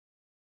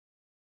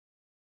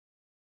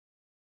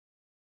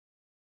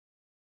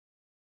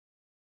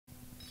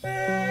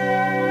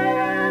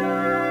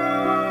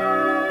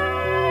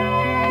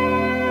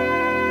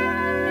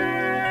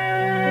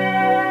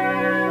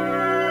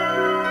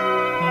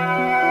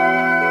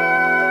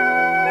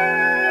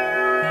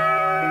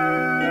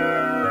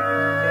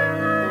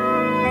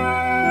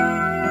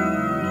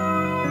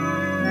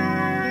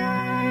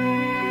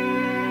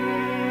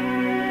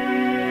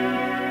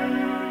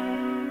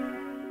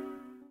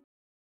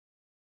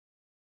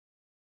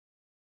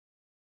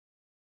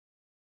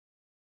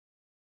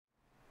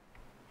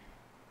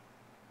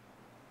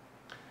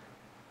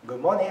Good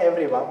morning,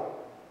 everyone.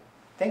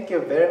 Thank you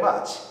very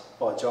much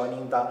for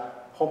joining the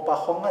Honpa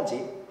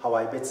Hongwanji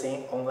Hawaii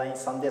Betsuin online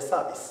Sunday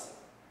service.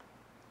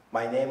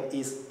 My name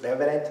is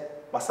Reverend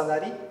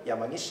Masanari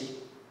Yamagishi.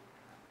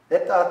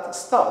 Let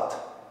us start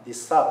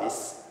this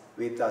service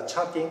with the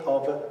chanting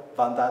of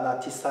Vandana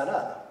and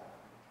Ti-Sarana.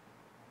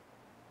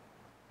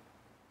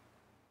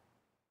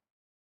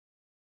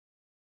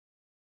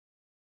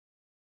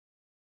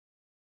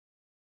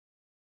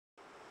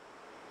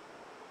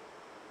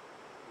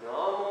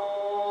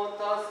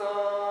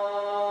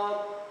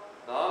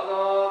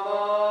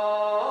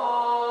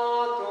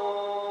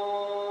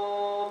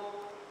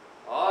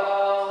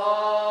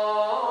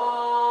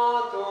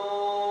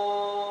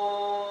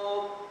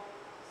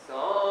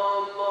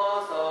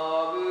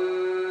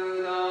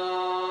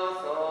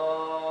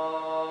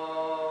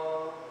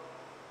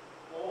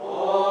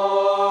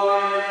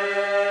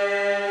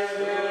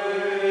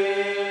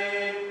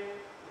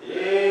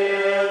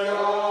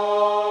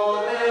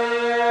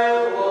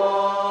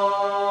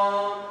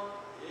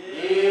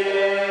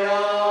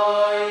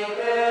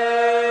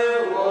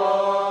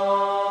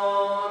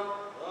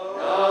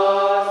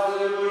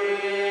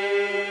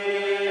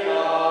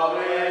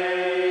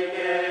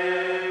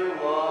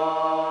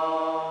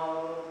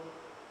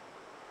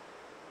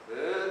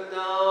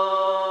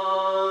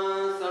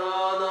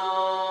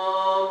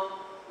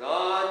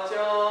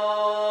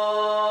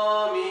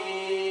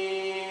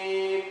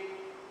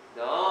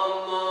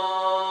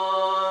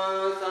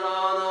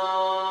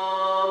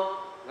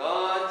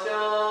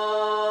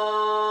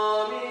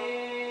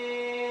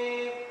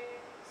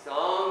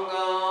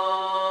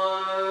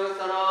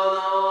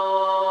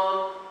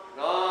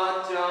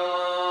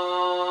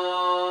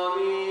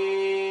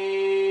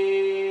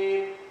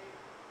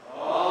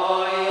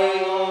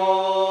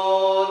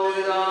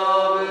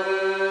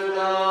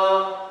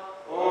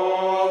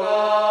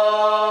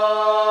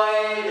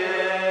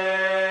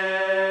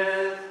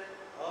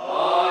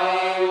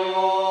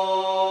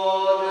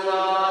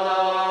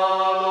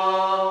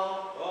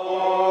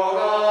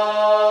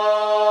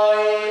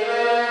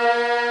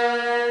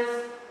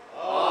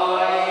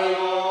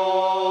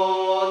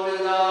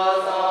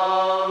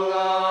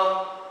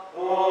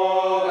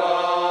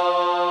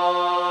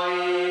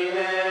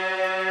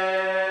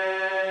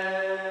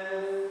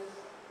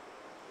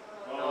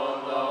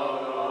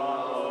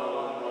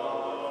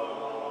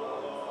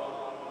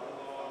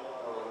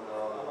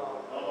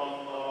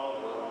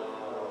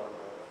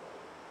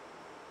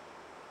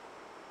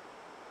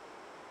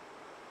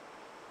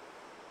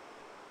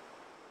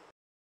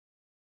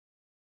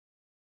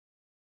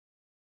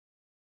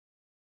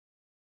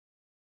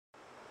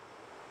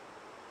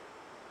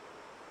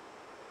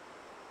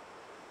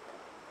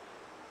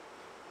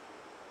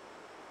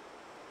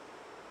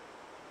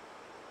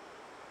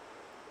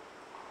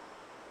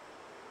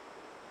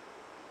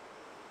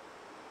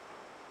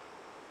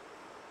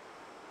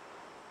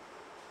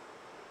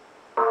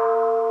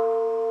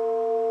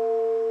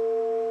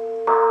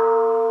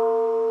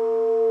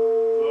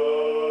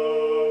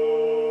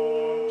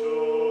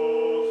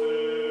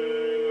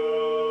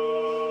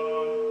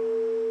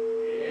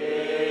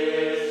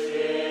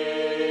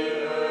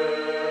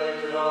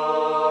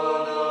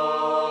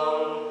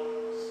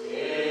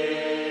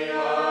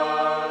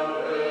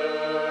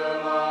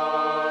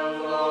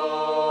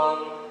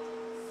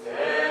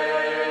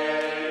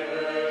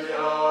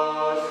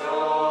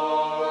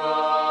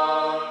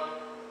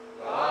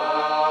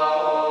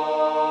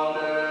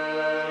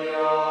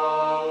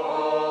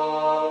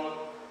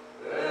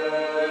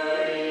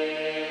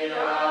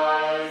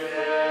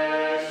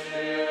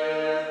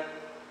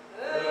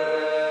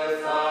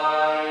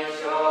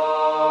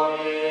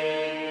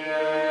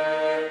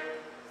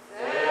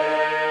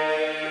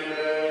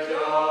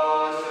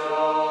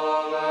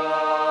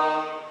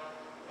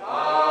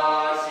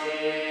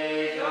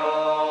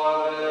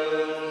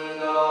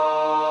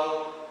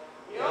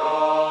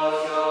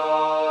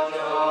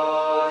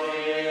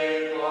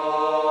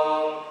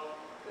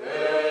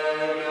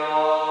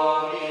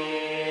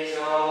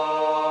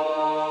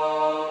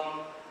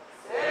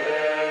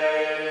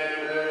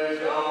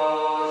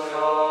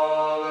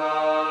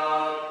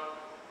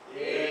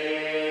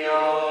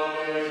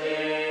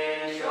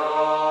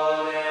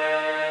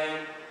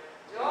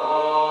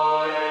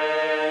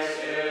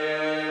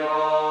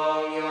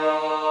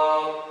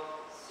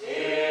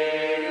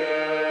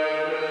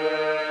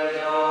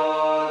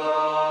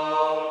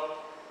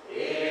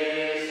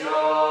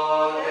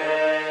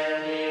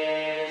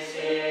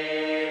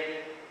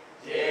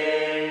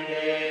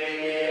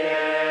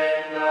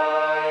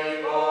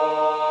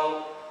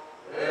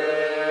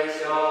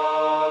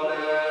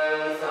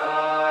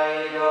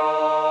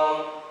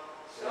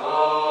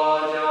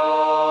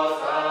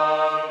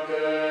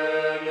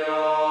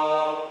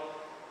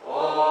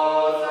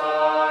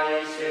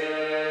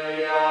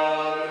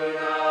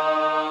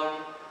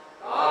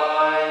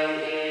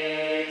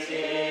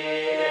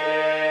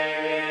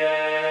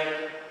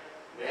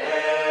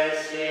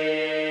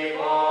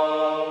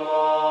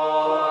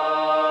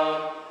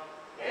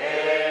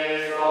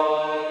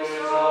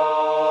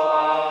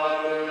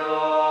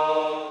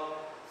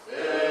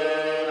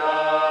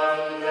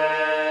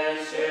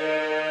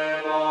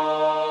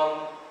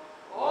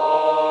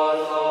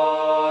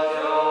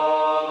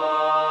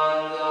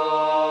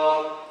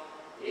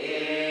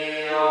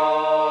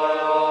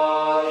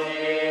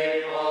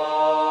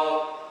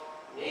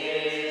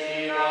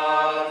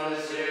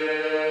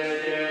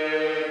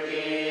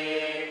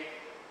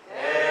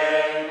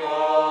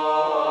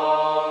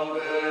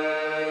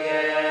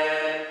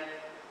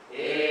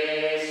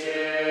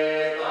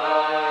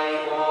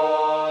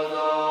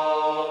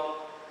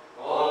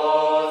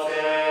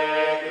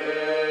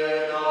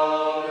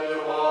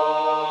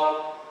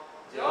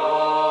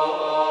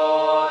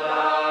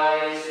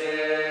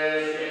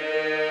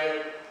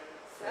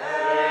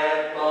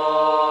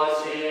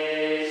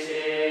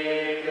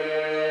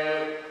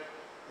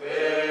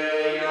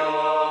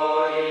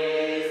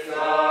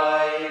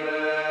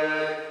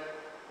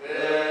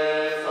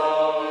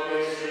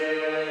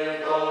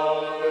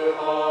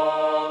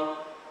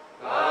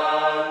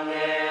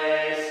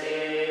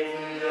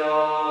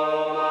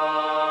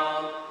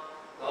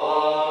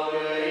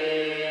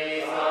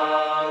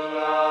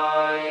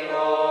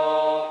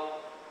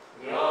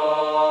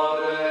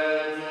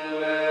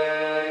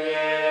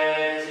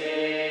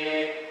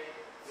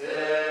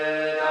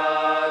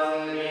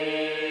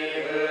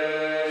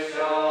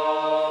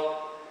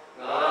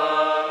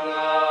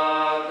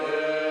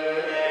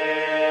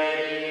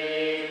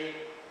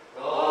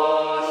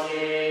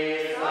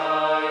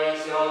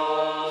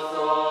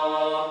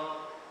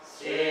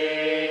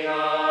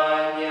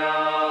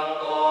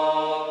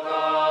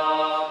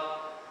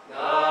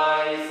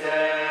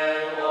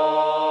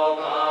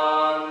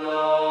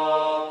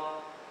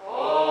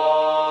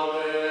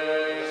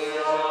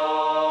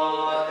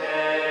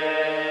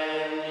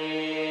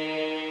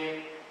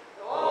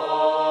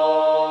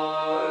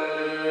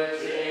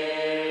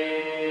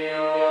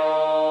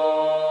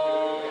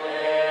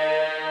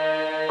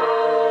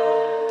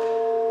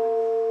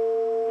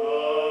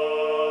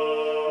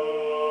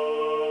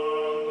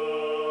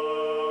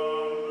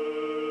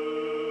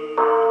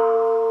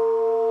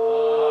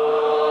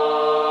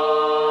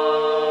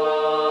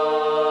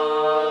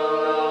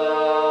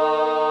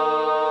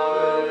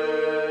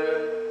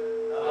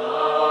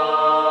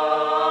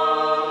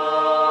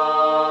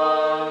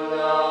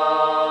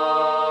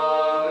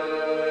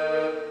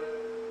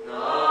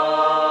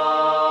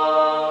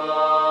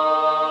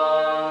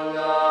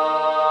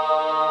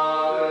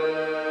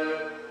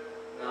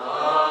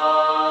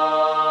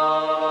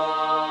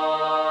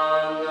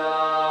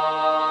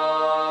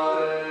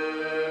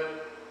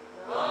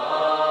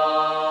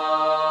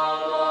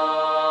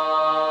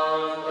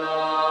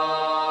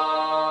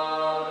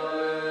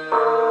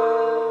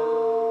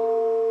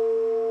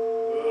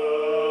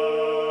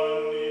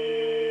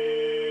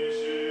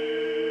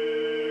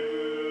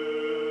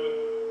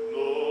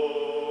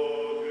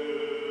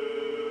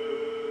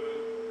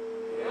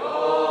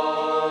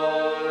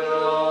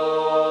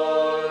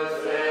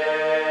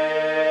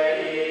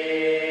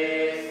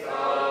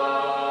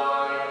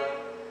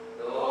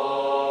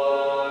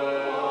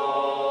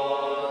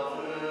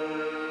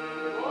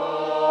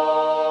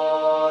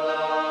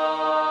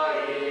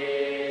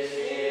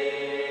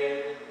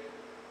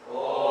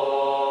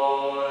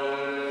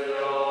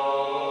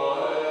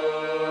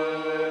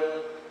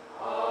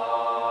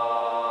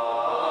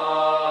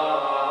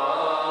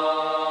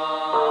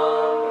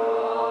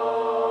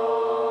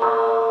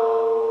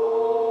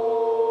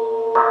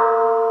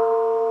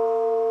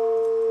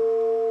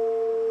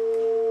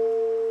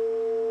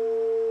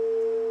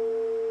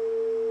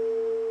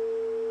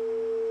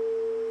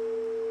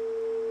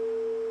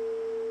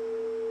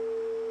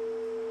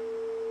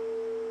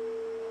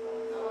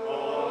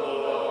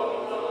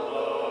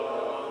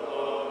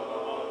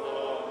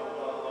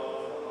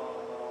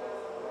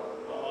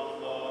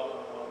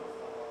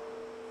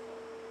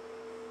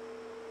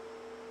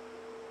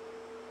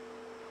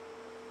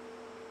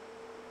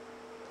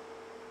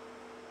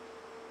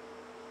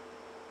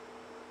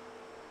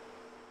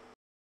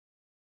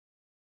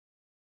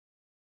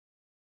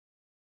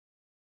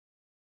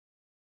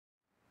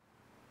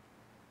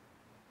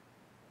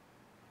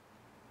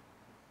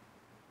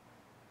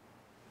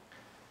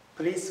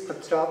 Please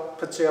put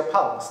your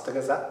palms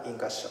together in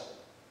Gassho.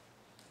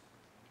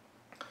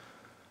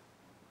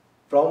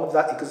 From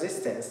the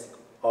existence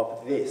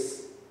of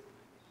this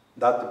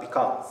that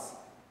becomes,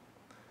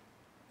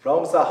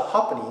 from the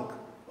happening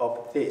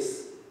of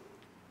this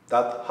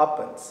that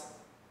happens,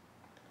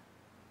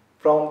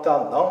 from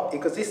the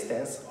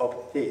non-existence of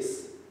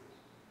this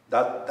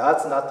that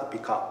does not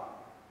become,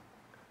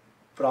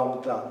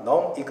 from the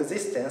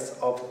non-existence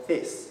of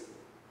this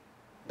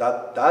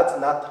that does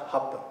not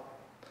happen.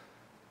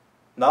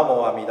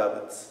 Namo Amida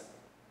Butsu,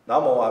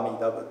 Namo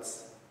Amida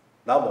Butsu,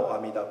 Namo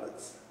Amida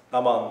Butsu,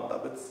 Namanda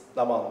Butsu,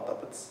 Namanda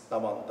Butsu,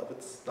 Namanda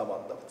Butsu,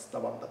 Namanda Butsu,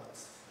 Namanda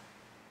Butsu.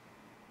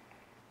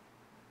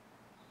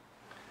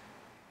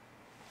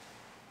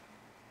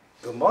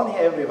 Good morning,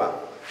 everyone.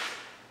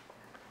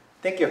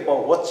 Thank you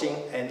for watching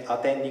and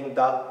attending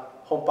the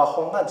Honpa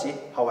Hongwanji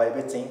Hawaii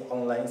Betsuin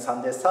online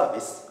Sunday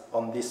service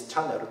on this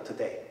channel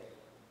today.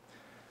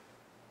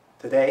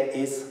 Today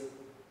is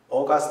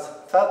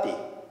August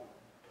 30.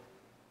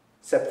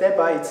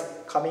 September is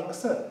coming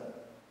soon.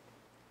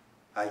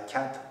 I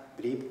can't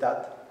believe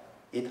that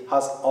it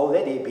has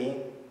already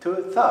been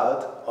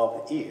 2/3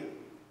 of the year.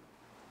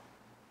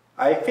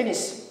 I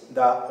finished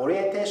the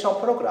orientation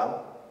program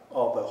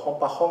of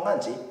Honpa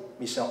Hongwanji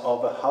Mission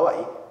of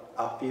Hawaii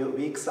a few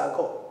weeks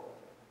ago.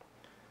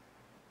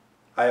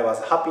 I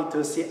was happy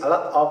to see a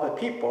lot of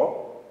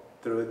people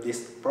through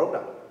this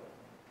program.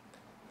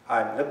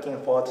 I'm looking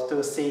forward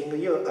to seeing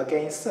you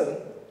again soon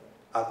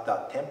at the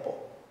temple.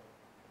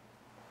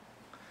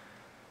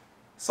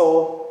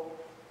 So,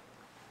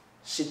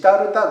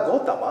 Siddhartha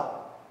Gautama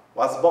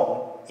was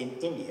born in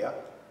India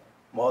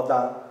more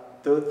than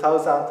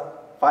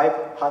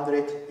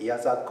 2,500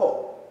 years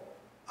ago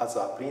as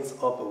a prince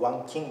of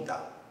one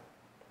kingdom.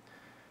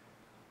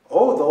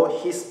 Although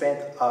he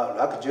spent a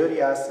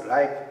luxurious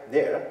life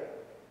there,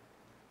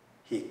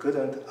 he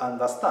couldn't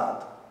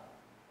understand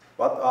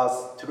what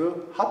was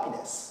true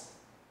happiness.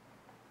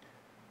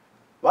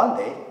 One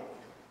day,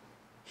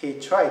 he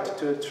tried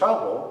to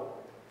travel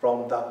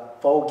from the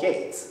 4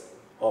 gates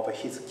of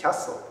his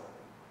castle.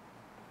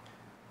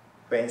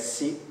 When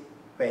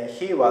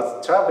he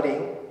was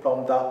traveling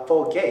from the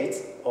 4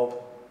 gates of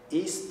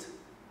east,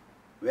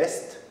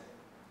 west,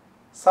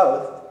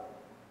 south,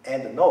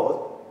 and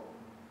north,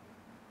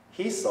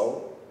 he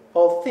saw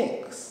 4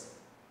 things: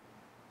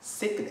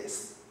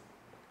 sickness,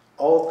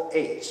 old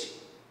age,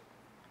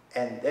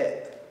 and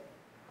death,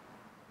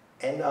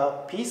 and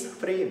a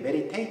peacefully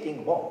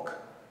meditating monk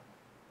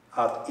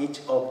at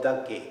each of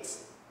the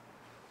gates.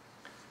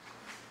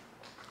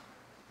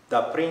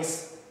 The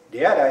prince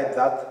realized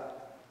that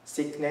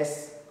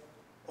sickness,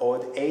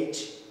 old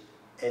age,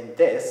 and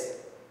death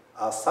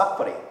are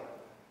suffering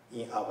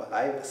in our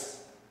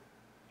lives.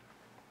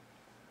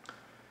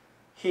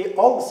 He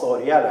also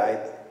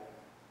realized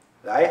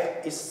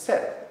life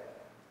itself,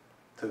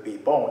 to be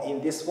born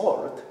in this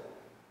world,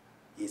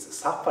 is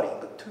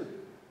suffering too.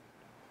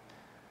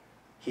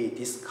 He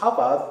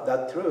discovered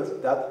the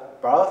truth that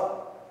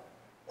birth,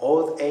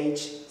 old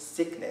age,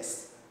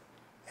 sickness,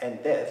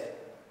 and death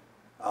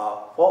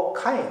are 4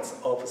 kinds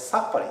of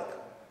suffering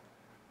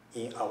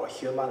in our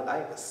human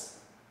lives.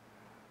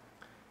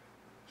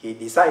 He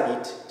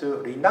decided to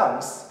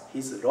renounce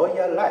his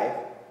royal life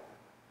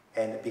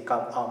and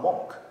become a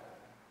monk,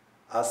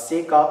 a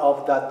seeker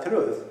of the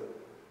truth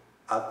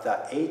at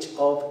the age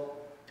of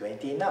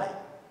 29.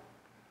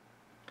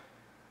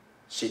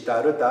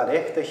 Siddhartha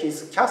left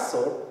his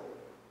castle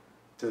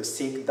to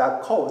seek the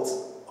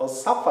cause of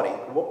suffering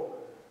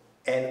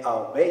and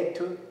a way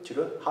to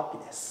true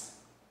happiness.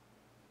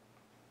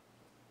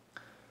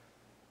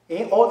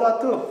 In order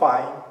to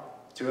find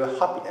true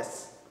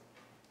happiness,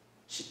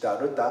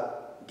 Siddhartha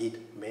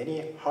did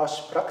many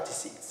harsh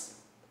practices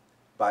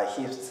by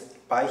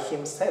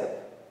himself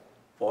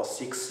for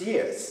 6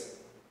 years.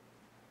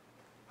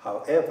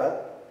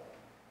 However,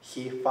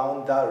 he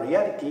found the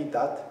reality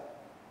that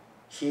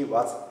he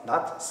was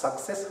not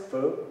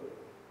successful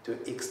to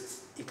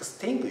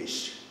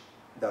extinguish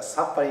the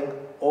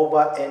suffering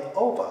over and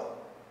over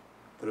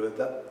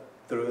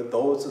through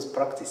those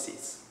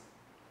practices.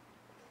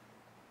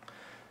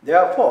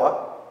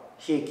 Therefore,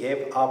 he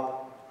gave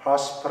up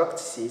harsh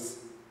practices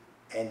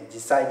and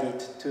decided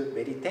to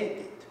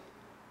meditate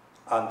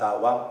under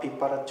one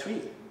pipala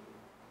tree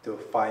to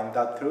find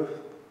the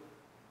truth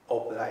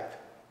of life.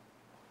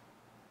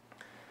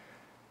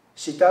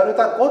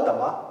 Siddhartha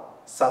Gautama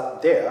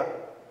sat there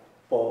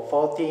for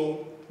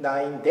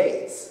 49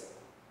 days.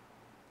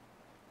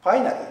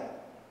 Finally,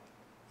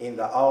 in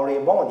the early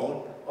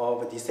morning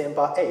of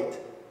December 8,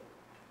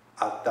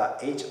 at the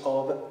age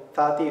of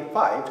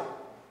 35,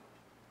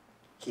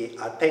 he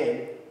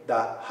attained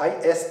the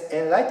highest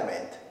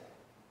enlightenment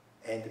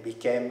and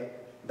became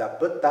the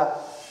Buddha,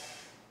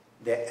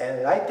 the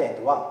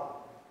enlightened one.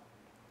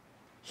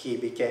 He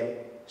became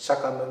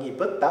Shakyamuni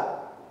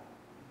Buddha.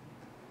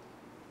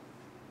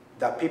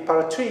 The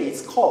pipala tree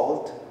is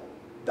called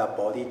the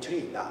Bodhi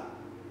tree now.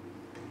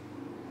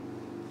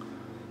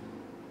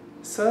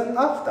 Soon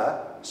after,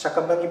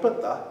 Shakyamuni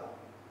Buddha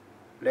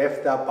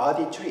left the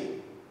Bodhi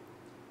tree.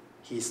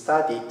 he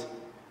studied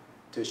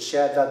to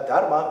share the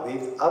Dharma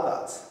with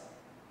others.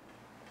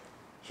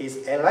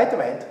 His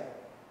enlightenment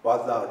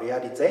was the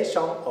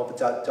realization of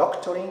the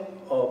doctrine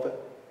of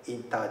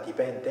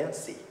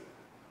interdependency.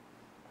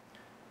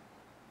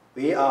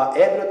 We are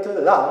able to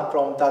learn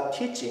from the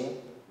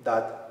teaching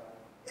that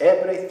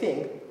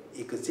everything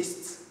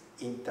exists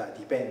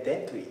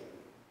interdependently.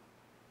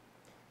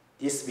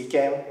 This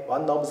became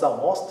one of the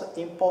most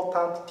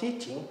important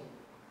teachings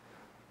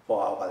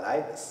for our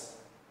lives.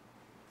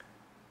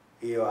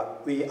 We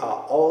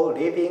are all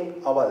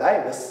living our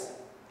lives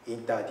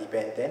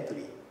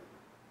interdependently.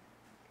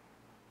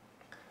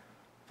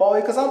 For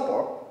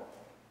example,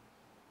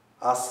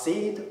 a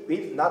seed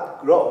will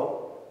not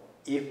grow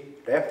if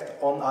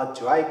left on a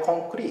dry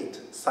concrete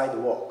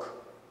sidewalk.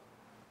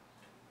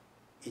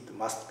 It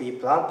must be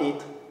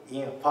planted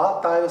in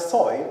fertile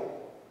soil,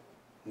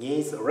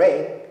 needs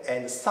rain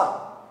and sun.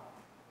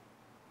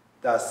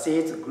 The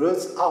seed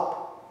grows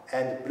up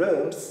and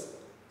blooms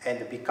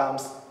and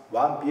becomes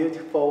one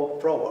beautiful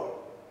flower.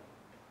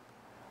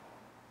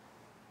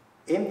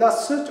 In the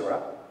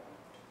sutra,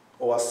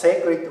 or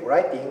sacred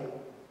writing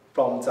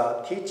from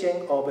the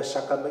teaching of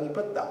Shakyamuni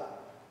Buddha,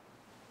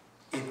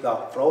 is the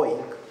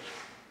following: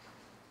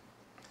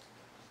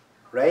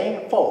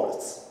 rain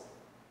falls,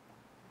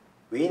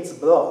 winds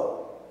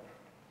blow,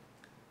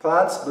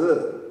 plants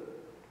bloom,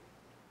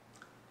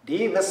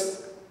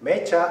 leaves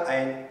mature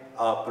and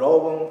are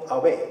blown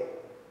away.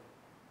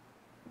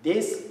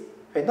 These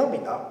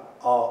phenomena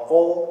are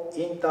all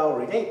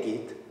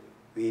interrelated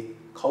with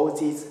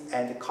causes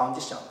and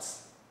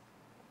conditions,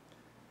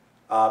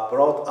 are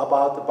brought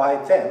about by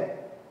them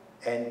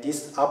and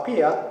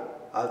disappear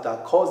as the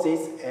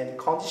causes and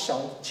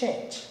conditions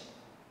change.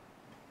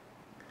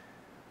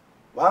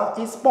 One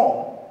is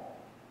born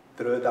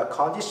through the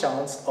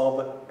conditions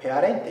of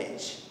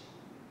parentage.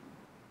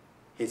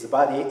 His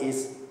body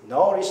is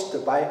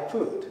nourished by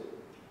food.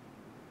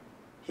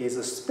 His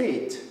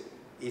spirit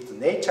is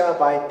nurtured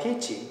by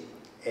teaching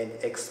and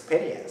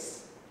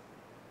experience.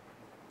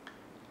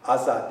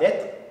 As a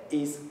net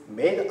is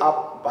made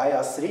up by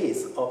a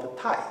series of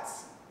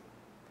ties,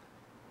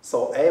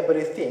 so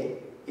everything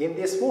in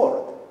this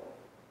world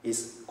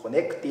is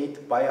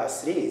connected by a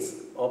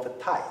series of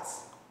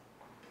ties.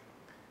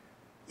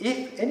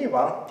 If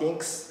anyone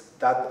thinks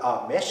that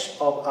a mesh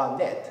of a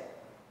net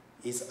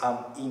is an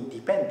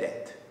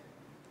independent,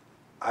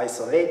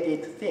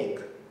 isolated thing,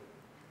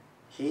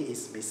 he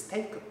is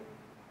mistaken.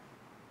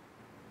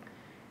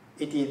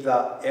 It is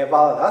the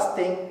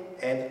everlasting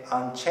and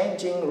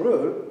unchanging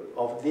rule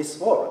of this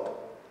world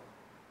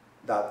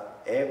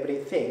that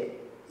everything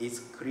is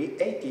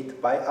created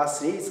by a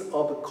series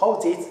of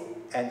causes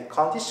and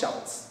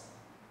conditions,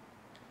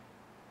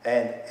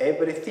 and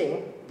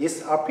everything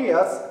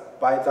disappears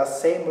by the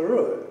same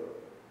rule.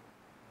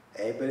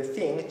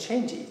 Everything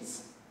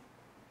changes.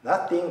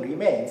 Nothing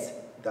remains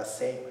the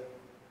same.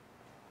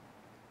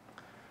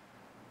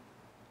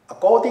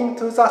 According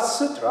to the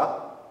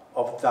Sutra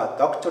of the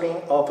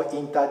Doctrine of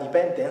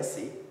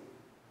Interdependency,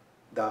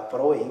 the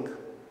following: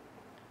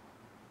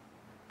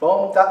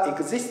 from the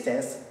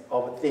existence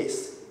of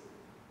this,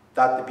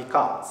 that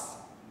becomes.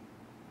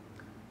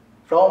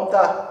 From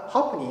the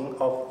happening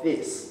of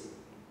this,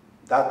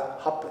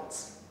 that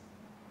happens.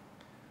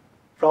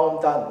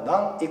 From the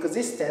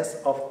non-existence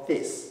of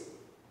this,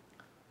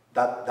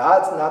 that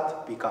does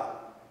not become.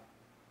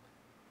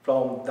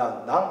 From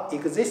the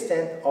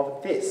non-existence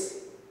of this,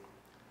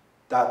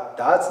 that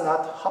does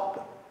not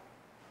happen.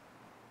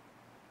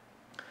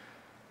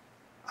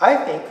 I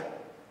think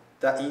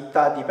the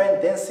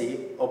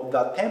interdependency of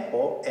the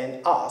temple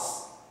and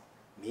us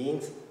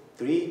means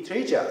three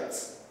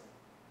treasures: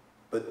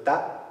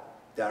 Buddha,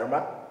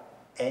 Dharma,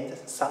 and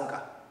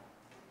Sangha.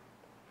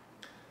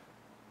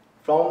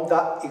 From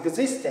the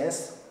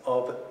existence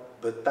of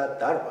Buddha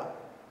Dharma,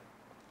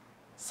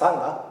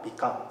 Sangha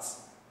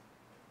becomes.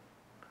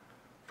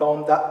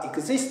 From the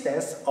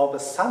existence of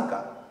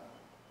Sangha,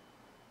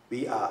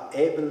 we are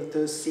able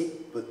to see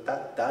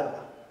Buddha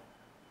Dharma.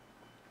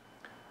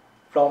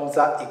 From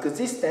the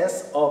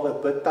existence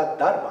of Buddha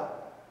Dharma,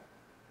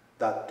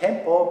 the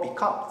temple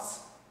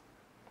becomes.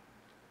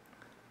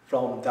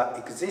 From the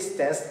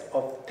existence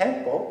of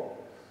temple,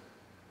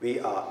 we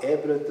are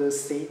able to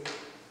see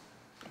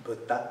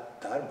Buddha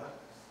Dharma.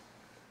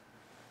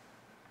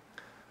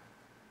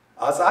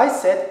 As I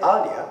said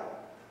earlier,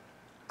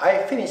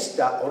 I finished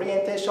the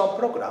orientation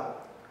program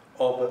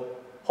of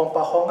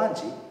Honpa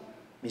Hongwanji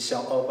Mission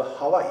of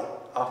Hawaii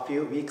a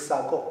few weeks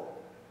ago.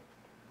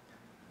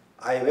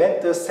 I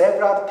went to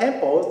several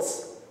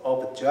temples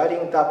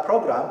during the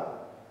program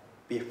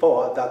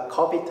before the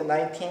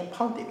COVID-19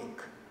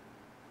 pandemic.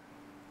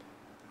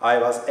 I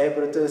was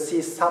able to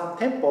see some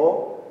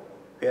temples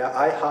where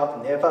I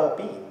have never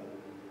been.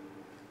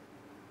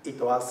 It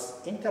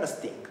was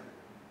interesting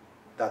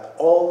that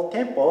all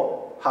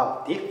temples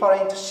have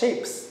different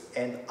shapes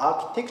and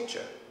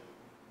architecture.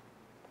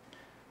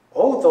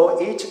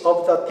 Although each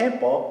of the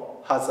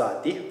temples has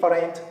a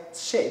different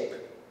shape,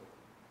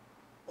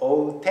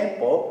 all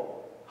temples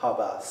have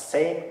a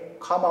same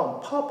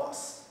common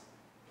purpose.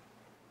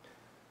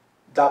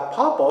 The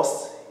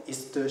purpose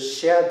is to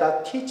share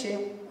the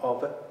teaching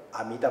of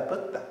Amida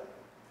Buddha,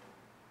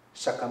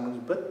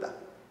 Shakyamuni Buddha,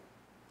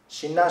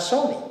 Shinran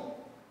Shonin,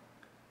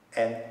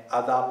 and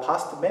other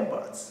past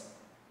members.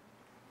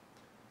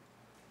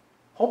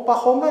 Honpa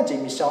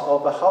Hongwanji Mission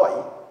of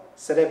Hawaii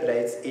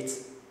celebrates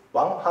its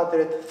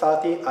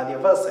 130th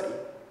anniversary,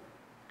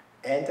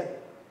 and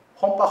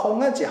Honpa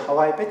Hongwanji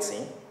Hawaii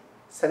Betsuin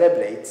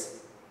celebrates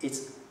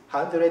its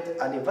 100th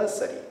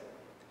anniversary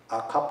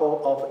a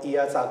couple of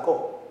years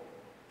ago.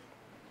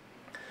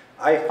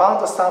 I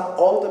found some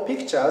old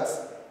pictures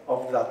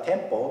of the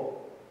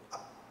temple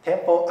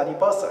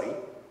anniversary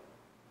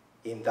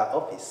in the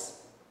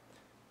office.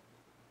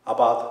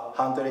 About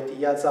 100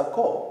 years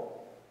ago,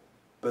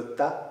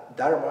 Buddha,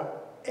 Dharma,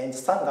 and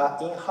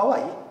Sangha in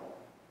Hawaii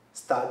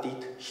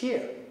started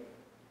here.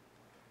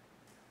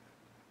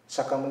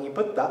 Shakyamuni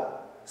Buddha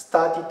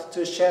started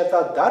to share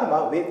the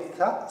Dharma with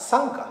the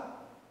Sangha.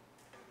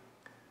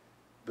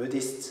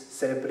 Buddhists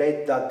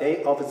celebrate the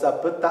day of the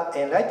Buddha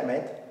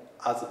enlightenment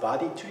as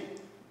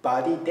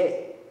Body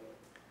Day.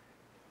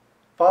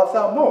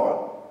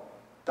 Furthermore,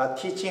 the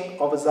teaching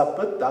of the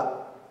Buddha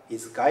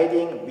is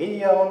guiding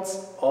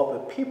millions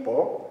of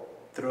people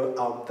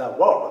throughout the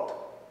world,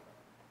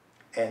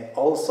 and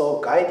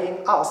also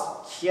guiding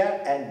us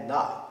here and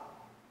now.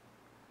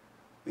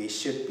 We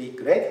should be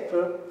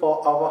grateful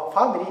for our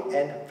family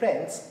and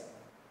friends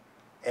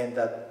and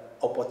the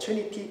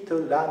opportunity to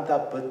learn the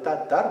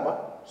Buddha Dharma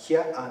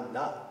here and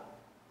now.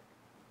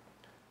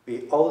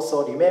 We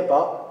also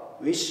remember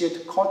we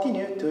should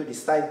continue to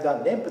recite the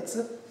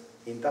Nembutsu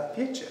in the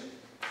future.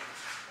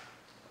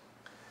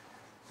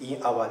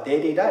 In our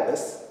daily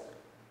lives,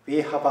 we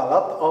have a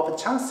lot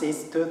of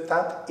chances to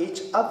thank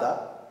each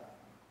other.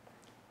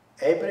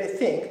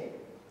 Everything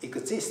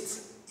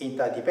exists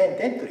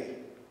interdependently: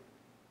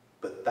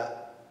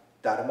 Buddha,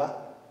 Dharma,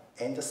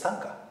 and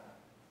Sangha.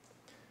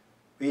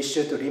 We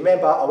should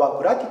remember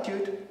our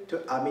gratitude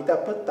to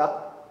Amida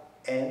Buddha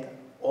and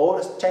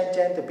all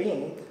sentient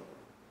beings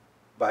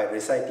by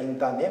reciting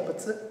the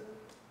Nembutsu,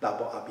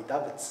 Namo Amida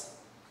Butsu.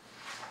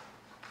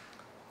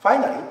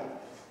 Finally,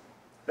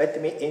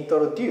 let me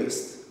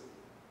introduce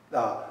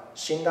the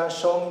Shinran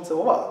Shonin's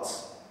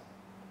words,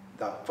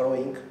 the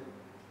following.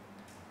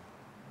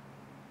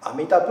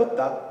 Amida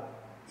Buddha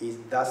is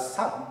the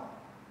sun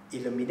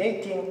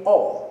illuminating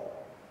all,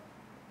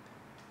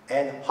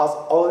 and has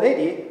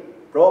already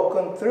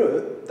broken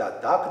through the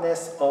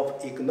darkness of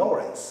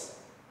ignorance.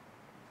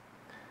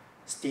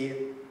 Still,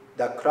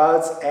 the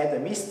clouds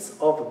and mists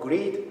of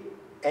greed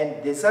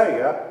and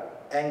desire,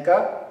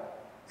 anger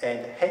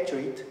and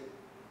hatred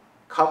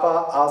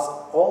cover as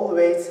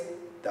always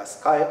the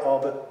sky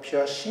of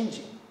pure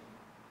Shinji.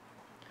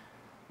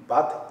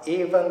 But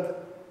even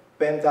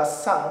when the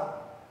sun,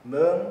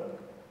 moon,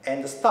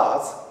 and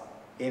stars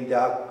in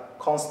their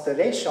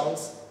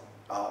constellations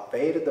are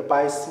veiled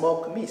by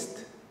smoke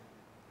mist,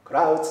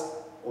 clouds,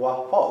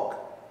 or fog,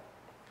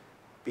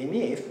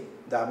 beneath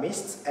the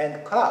mists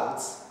and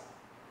clouds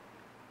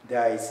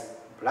there is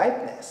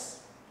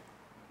brightness,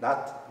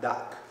 not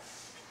dark.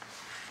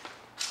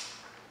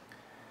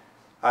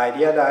 I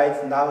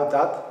realize now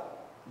that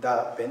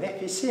the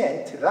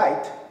beneficent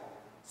light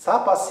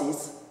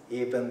surpasses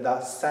even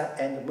the sun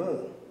and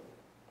moon.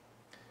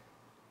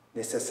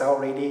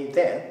 Necessarily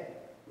then,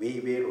 we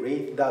will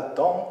reach the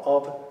dawn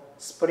of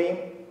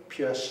spring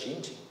pure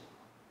Shinji.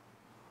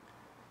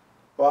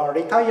 One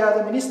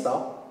retired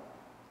minister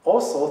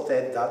also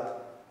said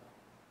that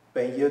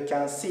when you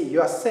can see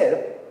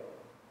yourself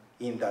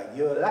in the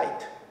new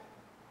light,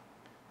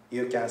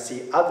 you can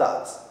see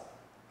others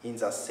in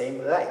the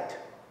same light.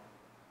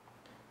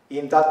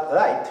 In that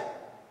light,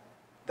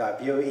 the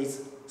view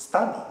is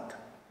stunning,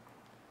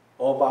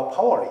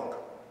 overpowering,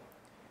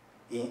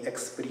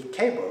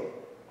 inexplicable,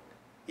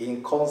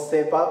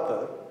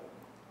 inconceivable,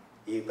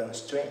 even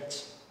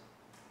strange.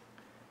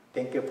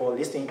 Thank you for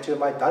listening to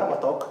my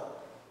Dharma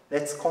talk.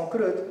 Let's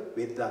conclude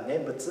with the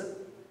Nembutsu,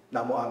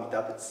 Namo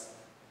Amida Butsu.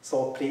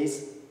 So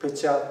please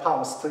put your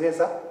palms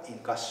together in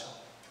Gassho.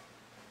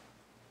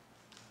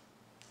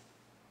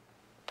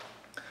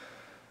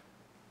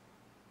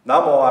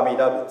 Namo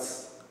Amida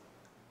Butsu,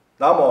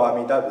 Namo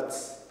Amida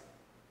Butsu,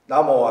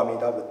 Namo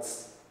Amida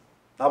Butsu,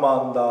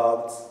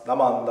 Namanda Butsu,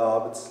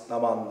 Namanda Butsu,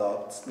 Namanda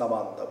Butsu,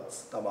 Namanda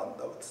Butsu,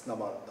 Namanda Butsu,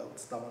 Namanda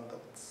Butsu, Namanda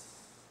Butsu.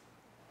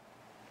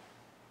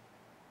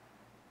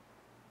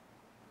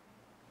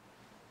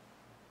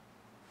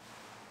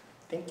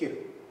 Thank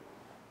you.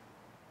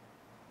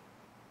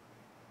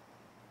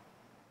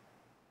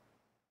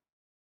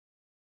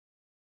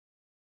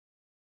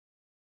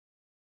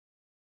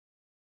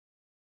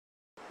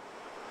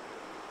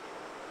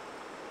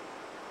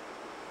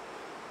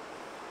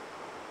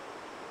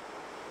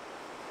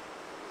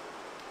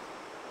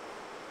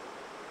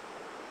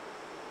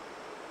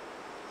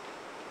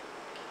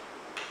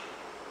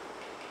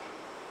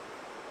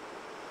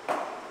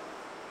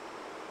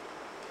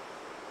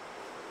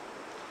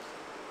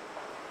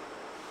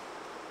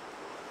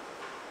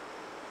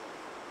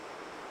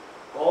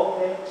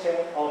 Golden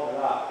chain of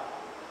love.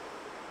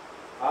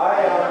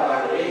 I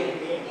am a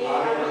link in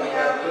my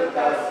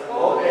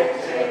golden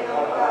chain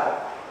of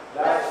love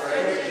that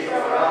stretches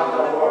around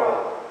the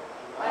world.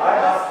 I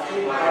must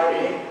keep my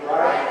being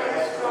bright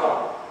and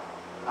strong.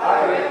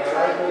 I will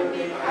try to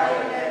be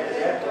kind and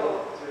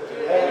gentle to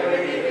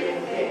every living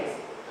thing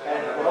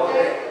and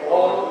protect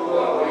all who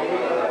are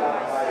weaker than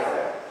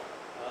myself.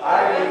 I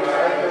will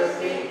try to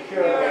think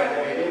pure and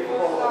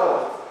beautiful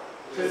thoughts,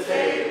 to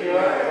say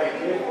pure and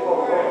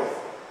beautiful words,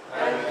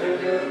 and to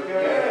do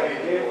pure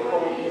and beautiful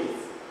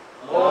deeds,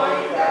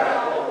 knowing that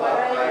what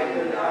I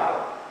do now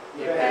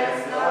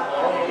depends not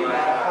only my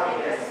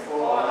happiness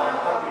or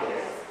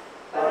unhappiness,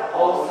 but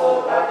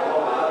also that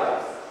of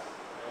others.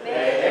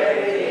 May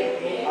everything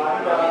in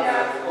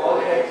Amida's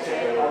golden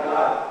chain of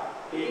love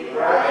be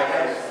bright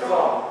and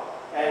strong,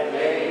 and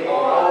may we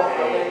all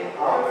attain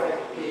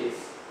perfect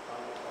peace.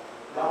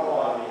 Namo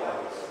Amida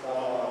Butsu.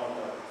 Namo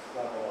Amida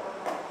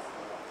Butsu.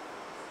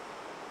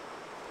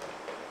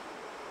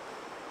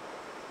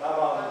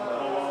 Namo Amida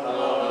Butsu.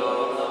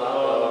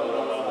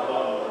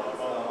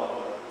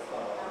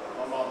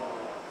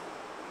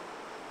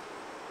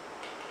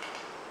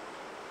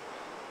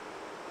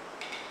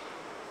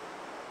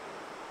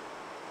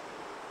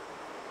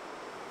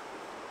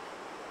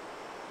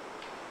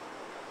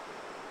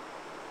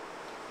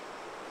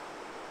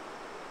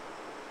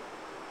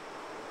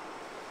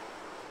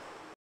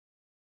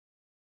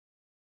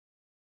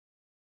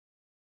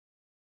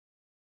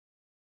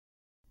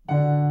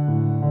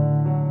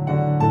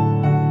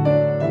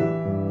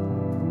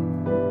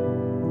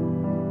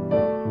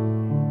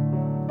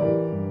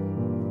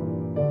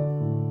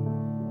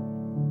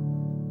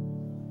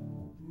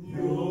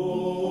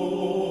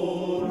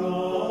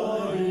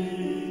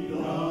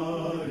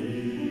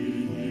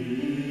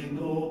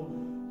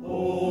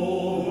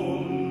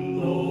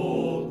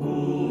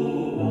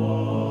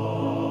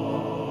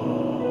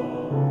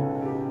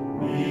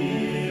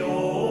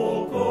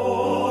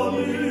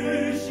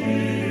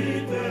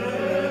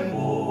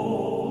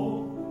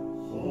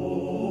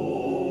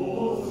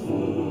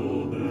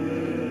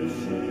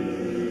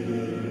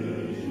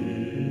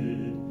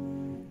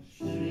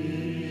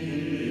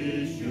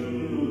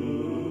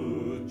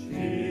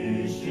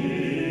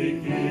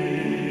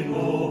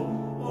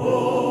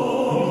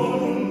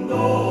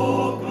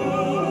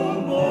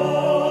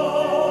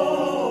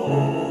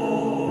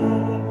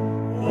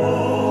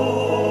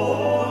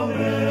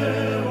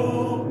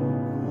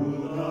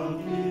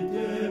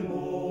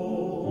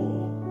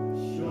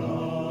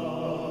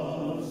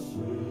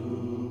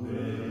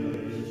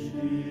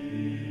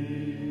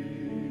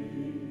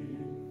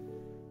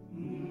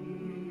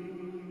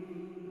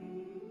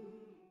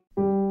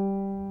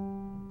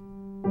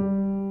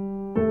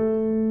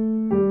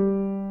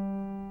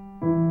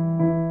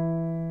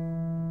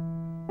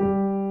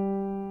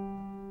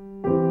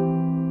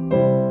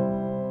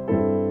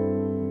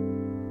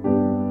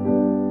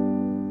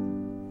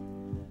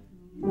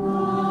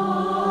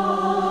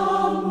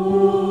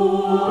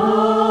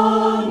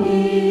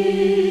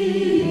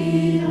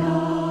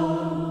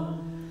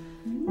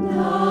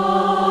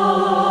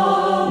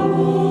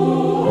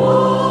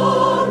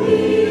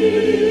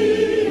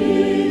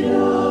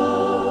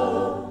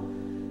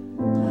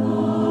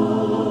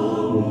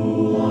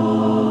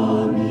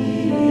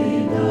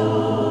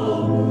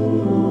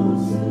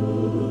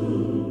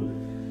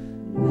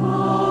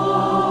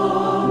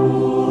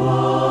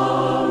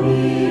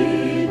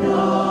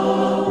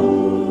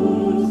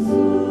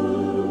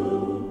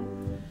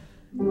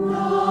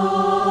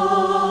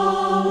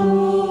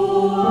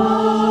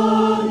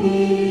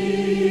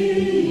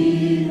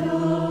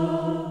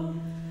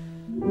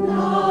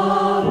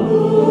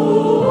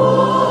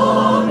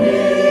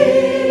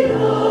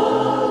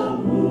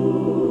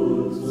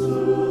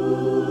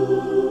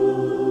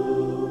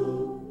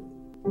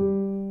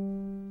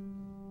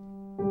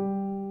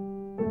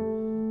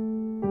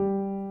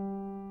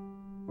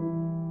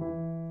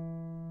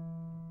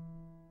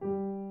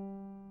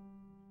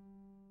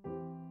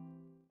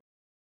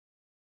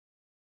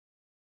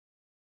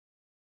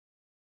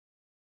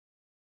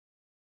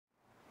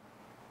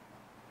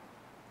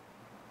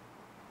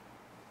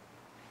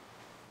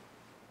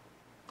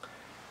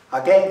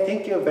 Again,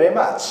 thank you very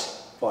much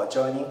for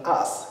joining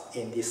us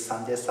in this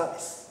Sunday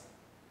service.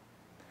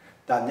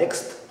 The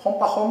next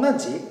Honpa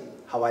Hongwanji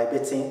Hawaii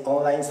Betsuin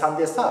online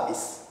Sunday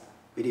service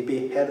will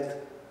be held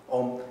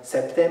on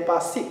September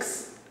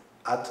 6th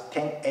at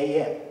 10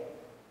 a.m.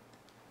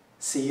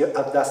 See you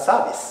at the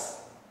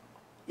service.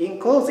 In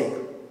closing,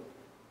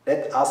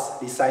 let us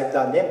recite the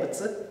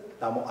Nembutsu,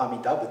 Namo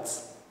Amida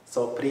Butsu.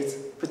 So please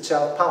put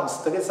your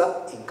palms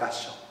together in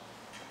Gasho.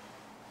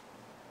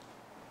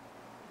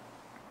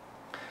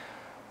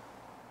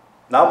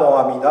 Namo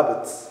Amida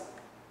Butsu,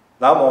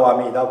 Namo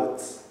Amida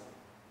Butsu,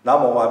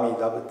 Namo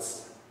Amida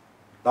Butsu,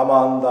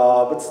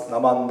 Namanda Butsu,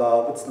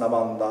 Namanda Butsu,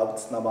 Namanda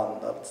Butsu,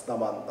 Namanda Butsu,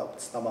 Namanda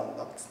Butsu,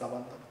 Namanda Butsu,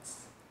 Namanda Butsu.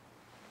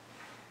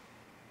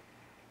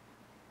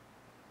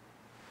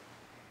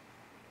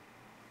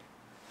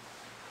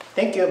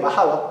 Thank you,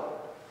 mahalo.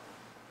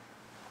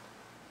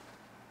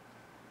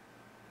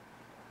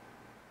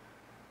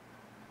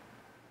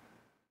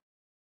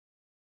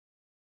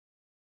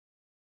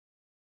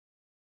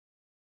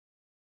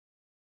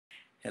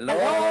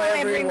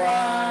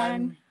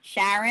 John,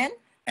 Sharon,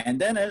 and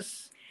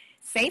Dennis.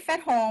 Safe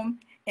at home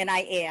in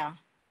Aiea.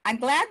 I'm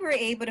glad we're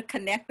able to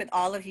connect with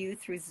all of you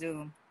through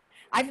Zoom.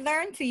 I've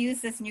learned to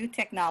use this new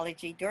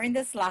technology during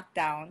this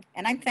lockdown,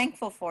 and I'm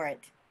thankful for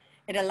it.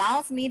 It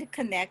allows me to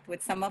connect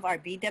with some of our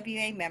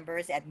BWA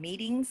members at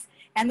meetings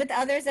and with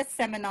others at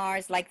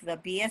seminars like the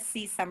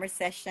BSC Summer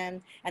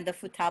Session and the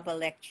Futaba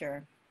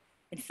Lecture.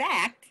 In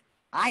fact,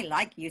 I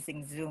like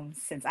using Zoom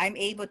since I'm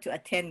able to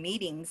attend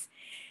meetings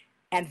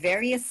and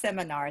various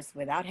seminars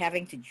without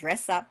having to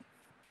dress up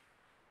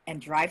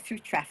and drive through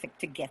traffic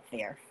to get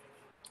there.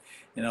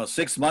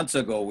 6 months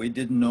ago, we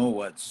didn't know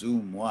what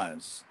Zoom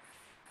was.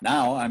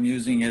 Now I'm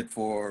using it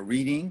for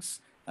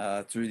readings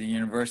through the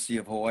University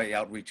of Hawaii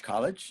Outreach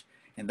College,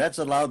 and that's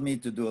allowed me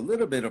to do a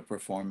little bit of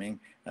performing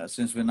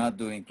since we're not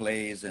doing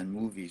plays and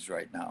movies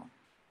right now.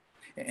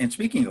 And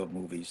speaking of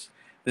movies,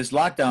 this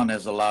lockdown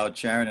has allowed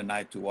Sharon and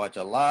I to watch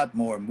a lot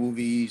more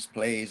movies,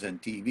 plays,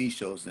 and TV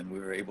shows than we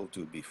were able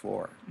to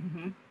before.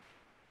 Mm-hmm.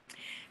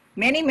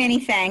 Many, many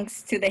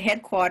thanks to the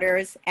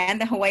headquarters and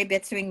the Hawaii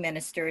Betsuin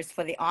ministers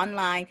for the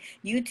online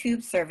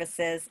YouTube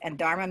services and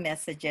Dharma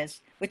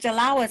messages, which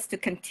allow us to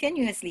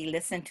continuously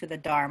listen to the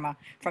Dharma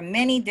from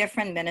many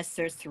different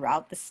ministers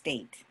throughout the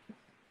state.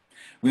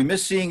 We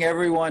miss seeing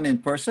everyone in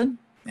person,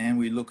 and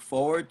we look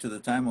forward to the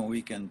time when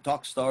we can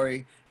talk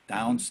story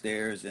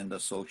downstairs in the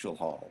social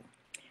hall.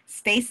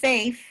 Stay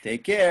safe.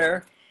 Take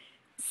care.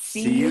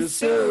 See you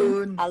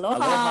soon.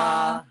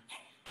 Aloha.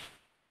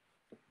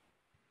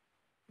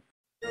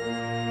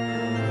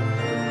 Aloha.